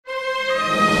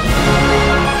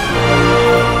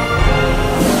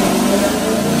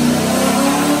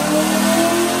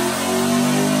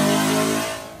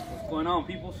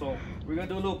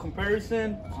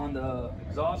comparison on the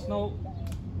exhaust note,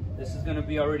 this is gonna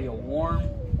be already a warm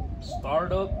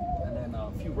startup and then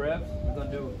a few revs. We're gonna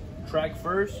do track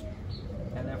first,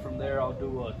 and then from there I'll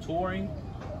do a touring,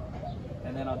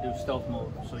 and then I'll do stealth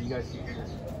mode so you guys can hear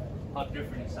how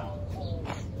different it sounds.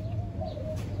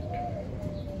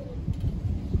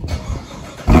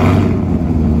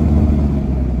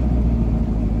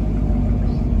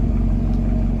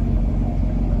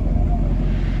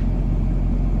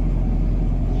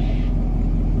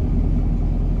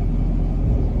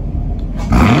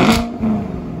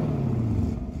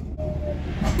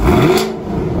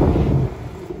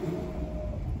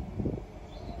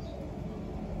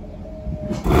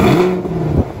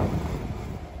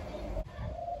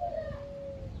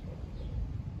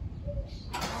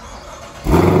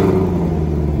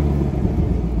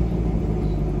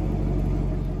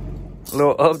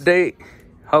 Little update.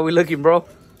 How we looking, bro?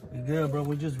 Good, bro.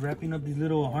 We're just wrapping up these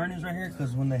little harness right here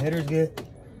because when the headers get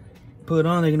put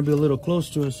on, they're gonna be a little close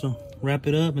to us. So wrap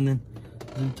it up and then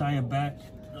tie it back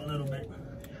a little bit.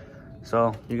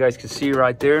 So you guys can see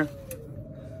right there,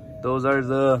 those are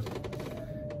the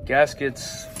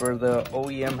gaskets for the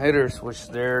OEM headers, which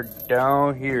they're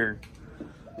down here.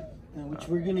 And which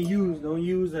we're gonna use. Don't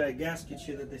use that gasket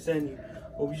shit that they send you.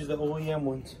 We'll use the OEM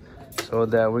ones. So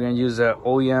that we're gonna use that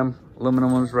OEM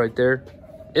aluminum ones right there.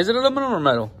 Is it aluminum or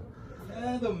metal?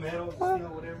 Yeah, the metal,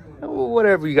 whatever.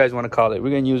 Whatever you guys want to call it.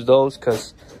 We're gonna use those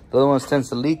because the other ones tends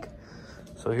to leak.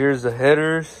 So here's the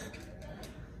headers.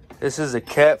 This is a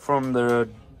cat from the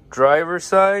driver's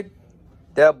side.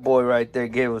 That boy right there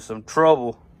gave us some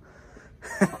trouble.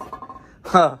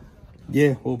 Huh.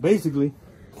 Yeah, well basically,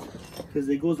 because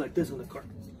it goes like this on the car.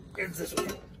 It's this way.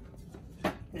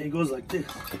 And it goes like this.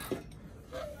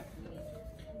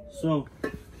 So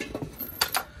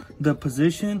the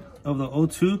position of the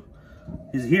O2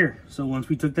 is here. So once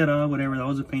we took that out, whatever, that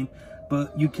was a pain.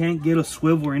 But you can't get a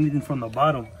swivel or anything from the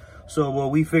bottom. So what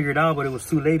we figured out, but it was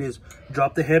too late, is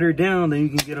drop the header down, then you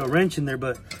can get a wrench in there.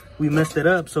 But we messed it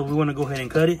up, so we want to go ahead and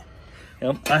cut it.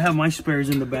 Yep. I have my spares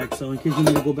in the back, so in case you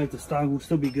need to go back to stock, we'll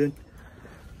still be good.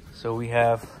 So we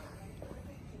have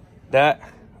that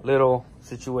little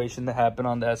situation that happened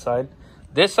on that side.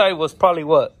 This side was probably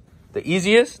what? The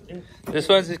easiest. This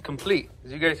one's is complete.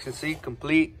 As you guys can see,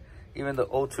 complete. Even the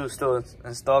O2 is still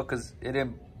installed because it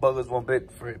didn't bug us one bit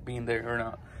for it being there or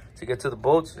not. To get to the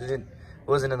bolts, it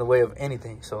wasn't in the way of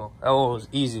anything. So that one was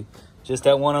easy. Just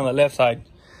that one on the left side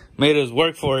made us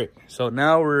work for it. So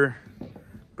now we're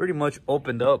pretty much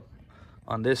opened up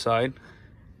on this side.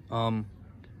 I don't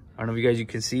know if you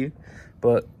can see,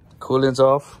 but coolant's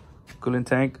off. Coolant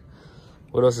tank.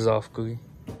 What else is off, Cookie?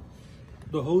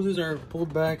 The hoses are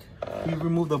pulled back. We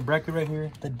removed the bracket right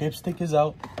here. The dipstick is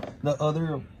out. The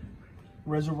other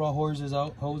reservoir hose is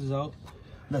out.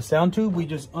 The sound tube, we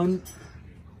just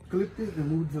unclipped it and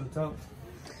moved to the top.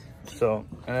 So,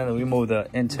 and then we moved the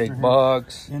intake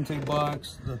box. Intake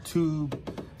box, the tube,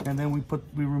 and then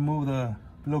we removed the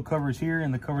little covers here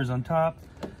and the covers on top.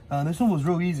 This one was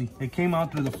real easy. It came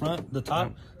out through the front, the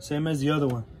top, same as the other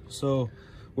one. So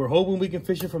we're hoping we can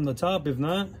fish it from the top. If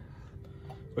not,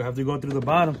 we have to go through the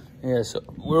bottom. Yeah, so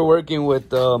we're working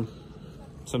with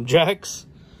some jacks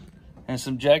and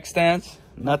some jack stands.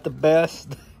 Not the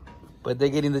best, but they're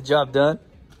getting the job done.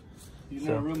 You're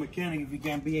not a real mechanic if you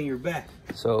can't be in your back.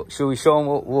 So should we show them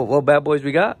what bad boys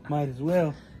we got? Might as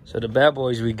well. So the bad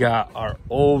boys we got are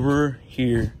over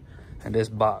here in this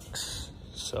box.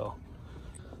 So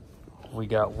we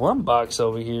got one box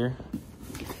over here,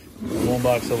 and one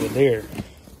box over there.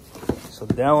 So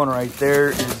that one right there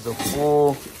is the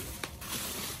full,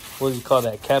 what do you call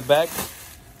that, cat back?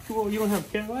 Well, you don't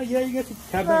have cat back? Yeah, you got the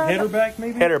cat back, header back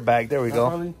maybe? Header back, there we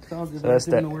go. So that's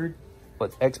that, word.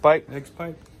 What, X-pipe?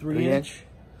 X-pipe, 3 inch.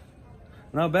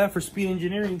 Not bad for speed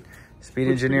engineering. Speed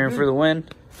engineering for the win.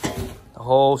 The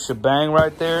whole shebang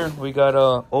right there. We got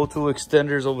O2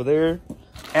 extenders over there.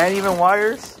 And even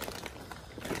wires.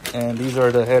 And these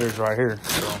are the headers right here.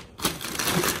 So.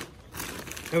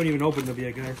 Haven't even opened them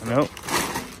yet, guys. Nope.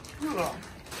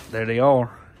 There they are.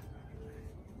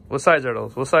 What size are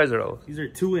those? What size are those? These are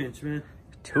 2 inch, man.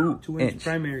 2 inch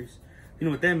primaries. You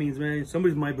know what that means, man?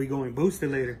 Somebody might be going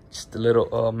boosted later. Just a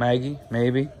little Maggie,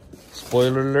 maybe.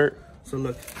 Spoiler alert. So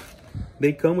look,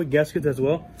 they come with gaskets as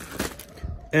well.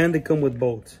 And they come with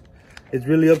bolts. It's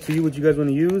really up to you what you guys want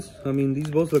to use. I mean,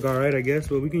 these bolts look all right, I guess,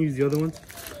 but we can use the other ones.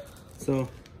 So,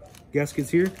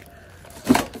 gaskets here.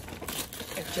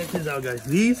 Check this out, guys.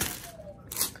 These,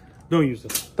 don't use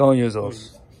them. Don't use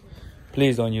those.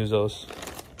 Please don't use those.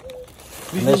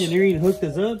 These engineering hooked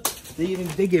us up.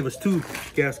 They gave us 2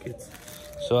 gaskets.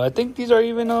 So I think these are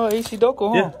even AC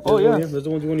Doco, huh? Yeah. Oh yeah. Those are the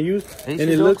ones you want to use. AC and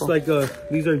it Doco. looks like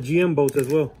these are GM bolts as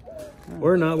well.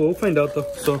 Or not, we'll find out though.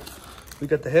 So we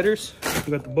got the headers,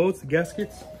 we got the bolts, the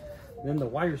gaskets, and then the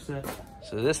wire set.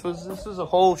 So this was a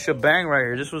whole shebang right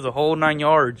here. This was a whole 9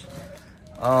 yards.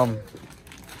 I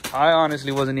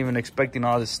honestly wasn't even expecting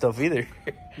all this stuff either.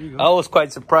 I was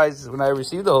quite surprised when I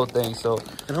received the whole thing. So,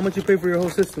 and how much you pay for your whole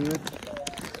system, man?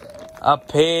 I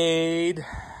paid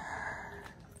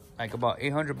like about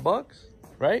 $800,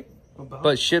 right?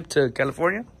 But shipped to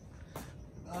California.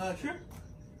 Sure.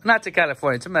 Not to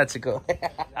California, to Mexico.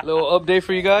 Little update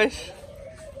for you guys.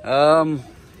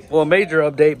 Well, major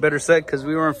update, better said, because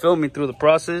we weren't filming through the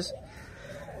process.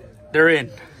 They're in.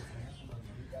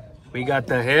 We got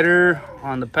the header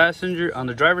on the passenger, on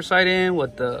the driver's side in.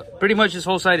 Pretty much this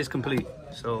whole side is complete.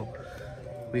 So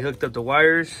we hooked up the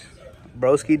wires.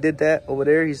 Broski did that over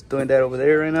there. He's doing that over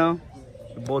there right now.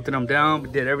 We bolted them down. We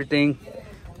did everything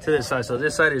to this side. So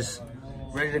this side is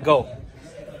ready to go.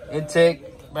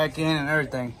 Intake, back in, and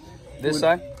everything. This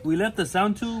side? We left the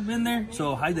sound tube in there,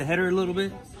 so hide the header a little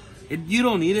bit. You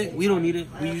don't need it. We don't need it.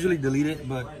 We usually delete it,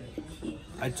 but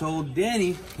I told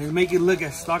Danny to make it look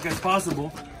as stock as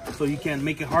possible so you can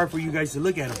make it hard for you guys to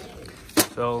look at it.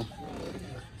 So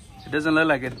it doesn't look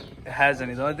like it has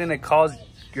any. The only thing that calls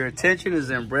your attention is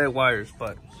them red wires,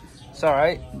 but it's all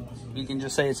right. You can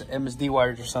just say it's MSD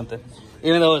wires or something.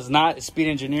 Even though it's not, it's Speed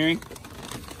Engineering.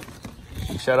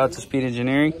 Shout out to Speed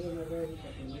Engineering.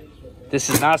 This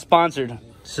is not sponsored.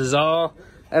 This is all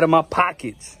out of my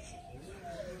pockets.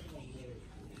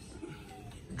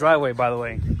 Driveway, by the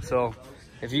way. So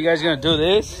if you guys are gonna do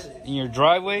this in your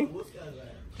driveway,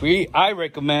 I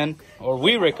recommend, or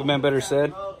we recommend better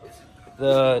said,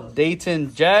 the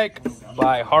Dayton Jack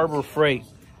by Harbor Freight.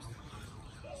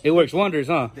 It works wonders,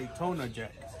 huh? Daytona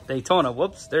Jack. Daytona,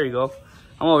 whoops, there you go.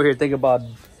 I'm over here thinking about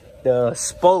the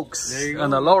spokes on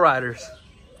the lowriders.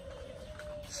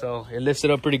 So it lifts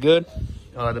it up pretty good.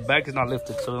 The back is not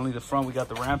lifted, so only the front. We got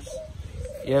the ramps.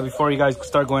 Yeah, before you guys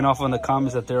start going off on the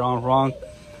comments that they're on wrong,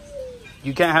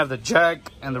 you can't have the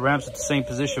jack and the ramps at the same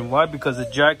position. Why? Because the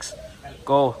jacks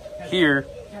go here,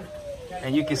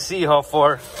 and you can see how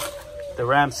far the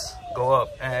ramps go up,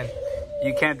 and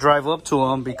you can't drive up to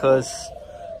them because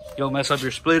you'll mess up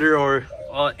your splitter or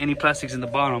any plastics in the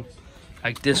bottom,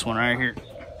 like this one right here.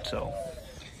 So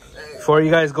before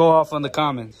you guys go off on the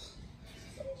comments,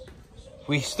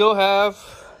 we still have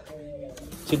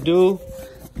to do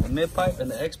the mid pipe and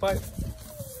the X pipe,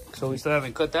 so we still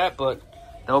haven't cut that, but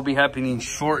that will be happening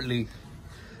shortly.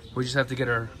 We just have to get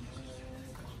our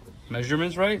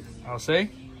measurements right, I'll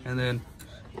say, and then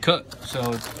cut.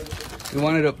 So we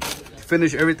wanted to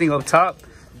finish everything up top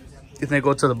and then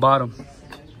go to the bottom,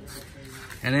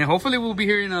 and then hopefully we'll be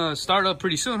hearing a startup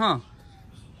pretty soon, huh?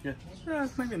 Yeah,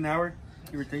 maybe an hour,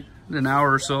 give or take. An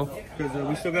hour or so. Because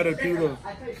we still got to do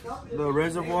the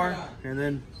reservoir, and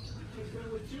then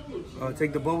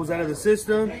take the bubbles out of the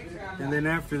system, and then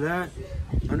after that,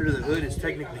 under the hood is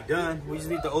technically done. We just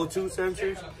need the O2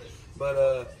 sensors,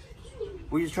 but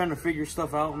we're just trying to figure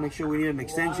stuff out, make sure we need an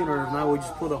extension, or if not, we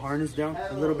just pull the harness down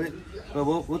a little bit. But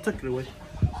we'll tuck it away.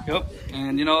 Yep,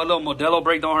 and you know, a little Modelo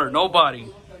brake don't hurt nobody.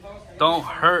 Don't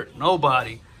hurt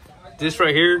nobody. This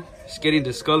right here is getting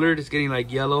discolored. It's getting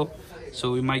like yellow,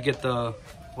 so we might get the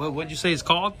what'd you say it's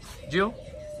called, Jill?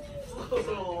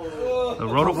 The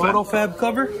Rotofab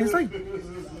cover. It's like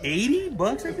 $80,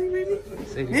 I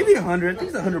think, maybe 100. I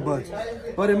think it's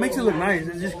 $100, but it makes it look nice.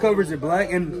 It just covers it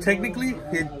black, and technically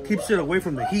it keeps it away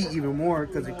from the heat even more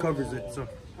because it covers it. So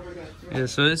yeah,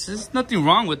 so there's nothing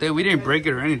wrong with it. We didn't break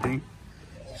it or anything.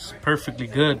 It's perfectly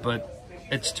good, but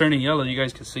it's turning yellow. You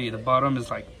guys can see the bottom is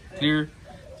like clear,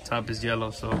 the top is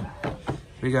yellow, so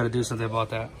we got to do something about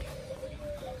that.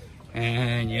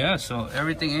 And yeah, so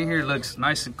everything in here looks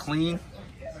nice and clean.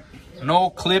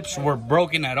 No clips were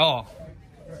broken at all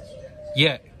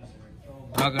yet.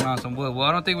 Knocking on some wood. Well,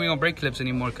 I don't think we're gonna break clips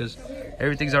anymore because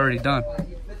everything's already done.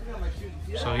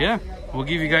 So yeah, we'll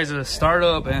give you guys a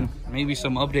startup and maybe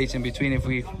some updates in between if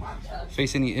we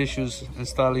face any issues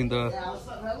installing the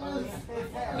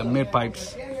mid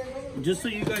pipes. Just so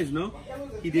you guys know,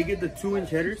 he did get the 2-inch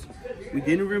headers. We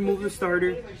didn't remove the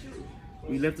starter.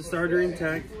 We left the starter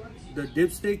intact. The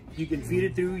dipstick, you can feed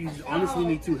it through. You honestly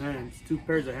need 2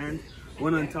 pairs of hands.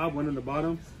 One on top, one on the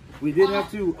bottom. We did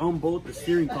have to unbolt the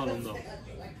steering column though.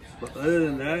 But other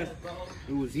than that,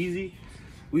 it was easy.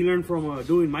 We learned from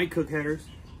doing my cook headers.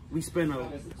 We spent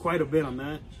quite a bit on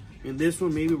that. And this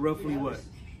one, maybe roughly what?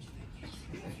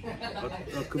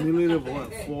 A cumulative of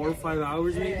what, 4 or 5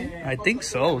 hours maybe? I think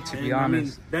so, to be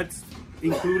honest. I mean, that's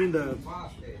including the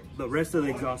rest of the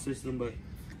exhaust system, but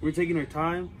we're taking our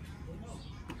time.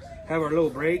 have our little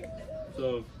break.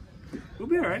 So we'll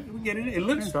be all right. We'll get it. It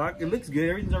looks stock. It looks good.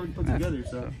 Everything's already put together.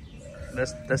 So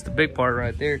that's the big part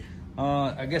right there.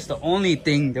 I guess the only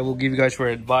thing that we'll give you guys for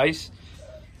advice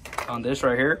on this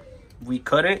right here, we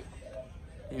cut it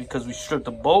because we stripped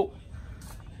the bolt.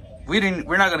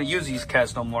 We're not gonna use these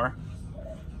cats no more.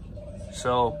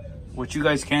 So what you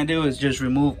guys can do is just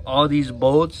remove all these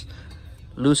bolts,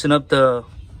 loosen up the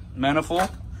manifold,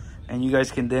 and you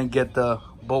guys can then get the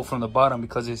bolt from the bottom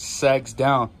because it sags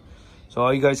down. So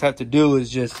all you guys have to do is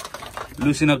just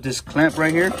loosen up this clamp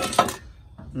right here.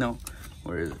 No,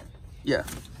 where is it? Yeah,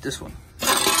 this one.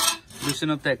 Loosen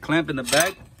up that clamp in the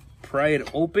back, pry it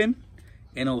open,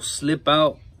 and it'll slip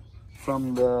out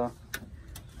from the,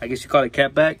 I guess you call it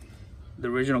cat back, the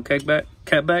original cat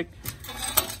back.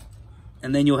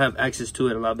 And then you'll have access to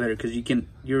it a lot better because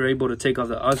you're able to take off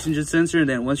the oxygen sensor, and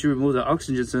then once you remove the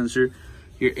oxygen sensor,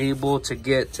 you're able to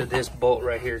get to this bolt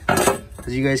right here.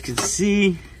 As you guys can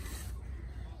see,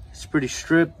 it's pretty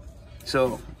stripped.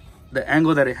 So the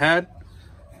angle that it had,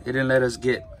 it didn't let us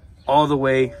get all the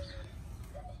way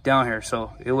down here,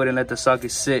 so it wouldn't let the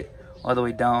socket sit all the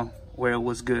way down where it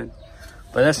was good.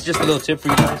 But that's just a little tip for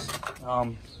you guys.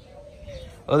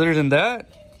 Other than that,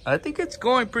 I think it's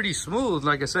going pretty smooth.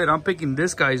 Like I said, I'm picking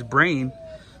this guy's brain,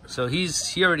 so he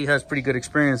already has pretty good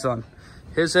experience on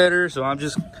his header, so I'm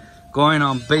just going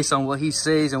on based on what he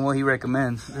says and what he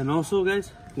recommends. And also,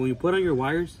 guys, when you put on your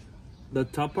wires, the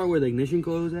top part where the ignition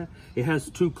coil is at, it has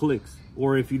 2 clicks.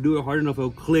 Or if you do it hard enough,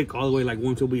 it'll click all the way, like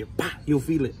once it'll be a pah, you'll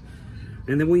feel it.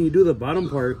 And then when you do the bottom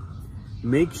part,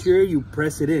 make sure you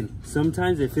press it in.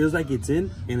 Sometimes it feels like it's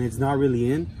in and it's not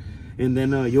really in. And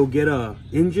then you'll get a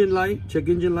engine light, check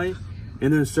engine light,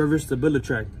 and then service stability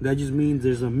track. That just means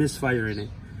there's a misfire in it.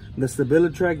 The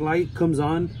stability track light comes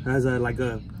on as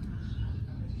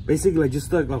basically like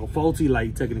just like a faulty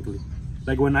light technically.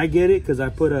 Like when I get it, because I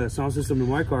put a sound system in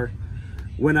my car,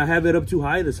 when I have it up too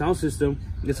high, the sound system,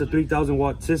 it's a 3,000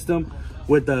 watt system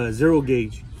with a 0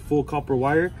 gauge, full copper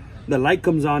wire. The light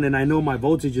comes on and I know my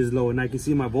voltage is low and I can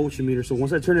see my voltage meter. So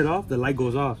once I turn it off, the light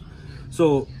goes off.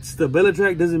 So stability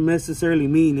track doesn't necessarily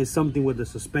mean it's something with the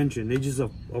suspension. It's just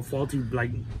a faulty,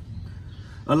 like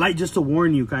a light just to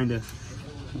warn you, kind of.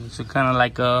 So kind of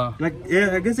like a...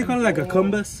 yeah, I guess they call it like a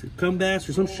combust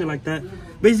or some shit like that.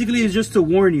 Basically, it's just to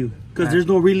warn you because there's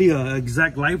no really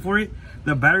exact light for it.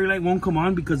 The battery light won't come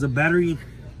on because the battery,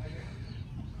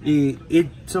 it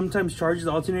sometimes charges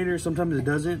the alternator, sometimes it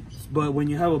doesn't. But when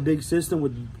you have a big system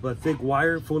with a thick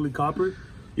wire, fully copper,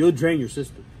 you'll drain your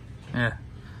system. Yeah.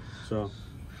 So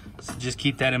just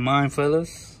keep that in mind,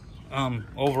 fellas.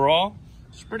 Overall,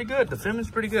 it's pretty good. The film is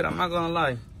pretty good, I'm not gonna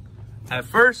lie. At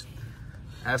first,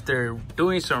 after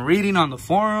doing some reading on the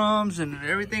forums and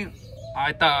everything,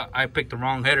 I thought I picked the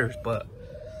wrong headers, but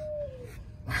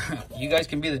you guys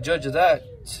can be the judge of that.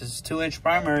 This is 2-inch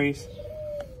primaries.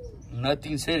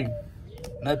 Nothing's hitting.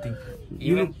 Nothing.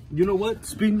 You know what?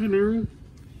 Speed Engineering,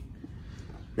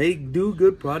 they do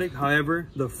good product. However,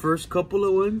 the first couple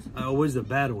of ones are always the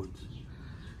bad ones.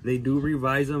 They do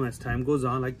revise them as time goes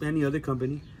on, like any other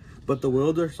company. But the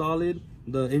wheels are solid.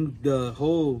 The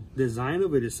whole design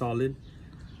of it is solid.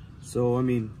 So, I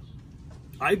mean,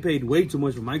 I paid way too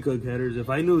much for my cook headers. If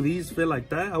I knew these fit like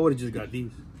that, I would have just got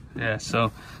these. Yeah,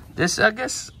 so this, I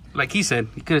guess, like he said,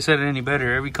 he could have said it any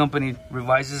better. Every company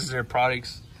revises their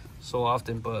products so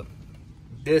often, but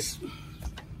this,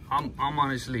 I'm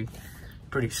honestly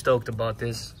pretty stoked about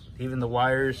this. Even the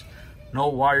wires, no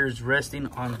wires resting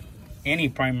on any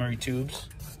primary tubes,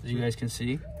 as you guys can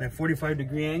see. That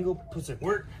 45-degree angle puts it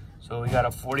work. So we got a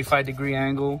 45-degree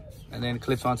angle and then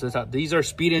clips onto the top. These are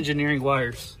Speed Engineering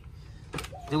wires,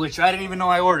 which I didn't even know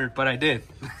I ordered, but I did.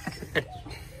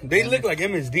 They look like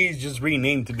MSDs just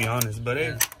renamed, to be honest, but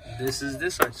yeah. This is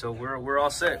this side, so we're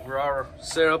all set. We're all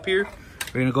set up here.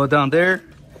 We're gonna go down there.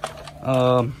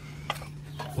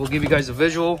 We'll give you guys a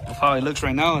visual of how it looks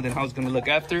right now and then how it's gonna look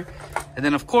after. And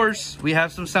then of course, we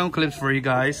have some sound clips for you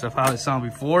guys of how it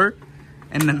sounded before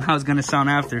and then how it's gonna sound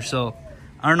after. So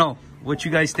I don't know what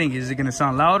you guys think. Is it gonna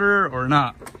sound louder or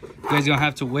not? You guys gonna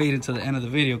have to wait until the end of the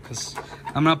video because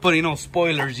I'm not putting no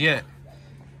spoilers yet.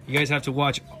 You guys have to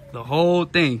watch the whole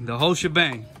thing, the whole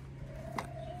shebang.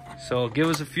 So give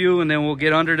us a few and then we'll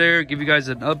get under there, give you guys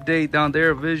an update down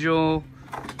there, a visual,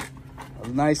 a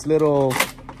nice little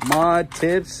mod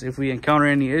tips if we encounter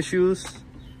any issues,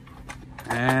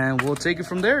 and we'll take it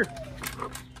from there.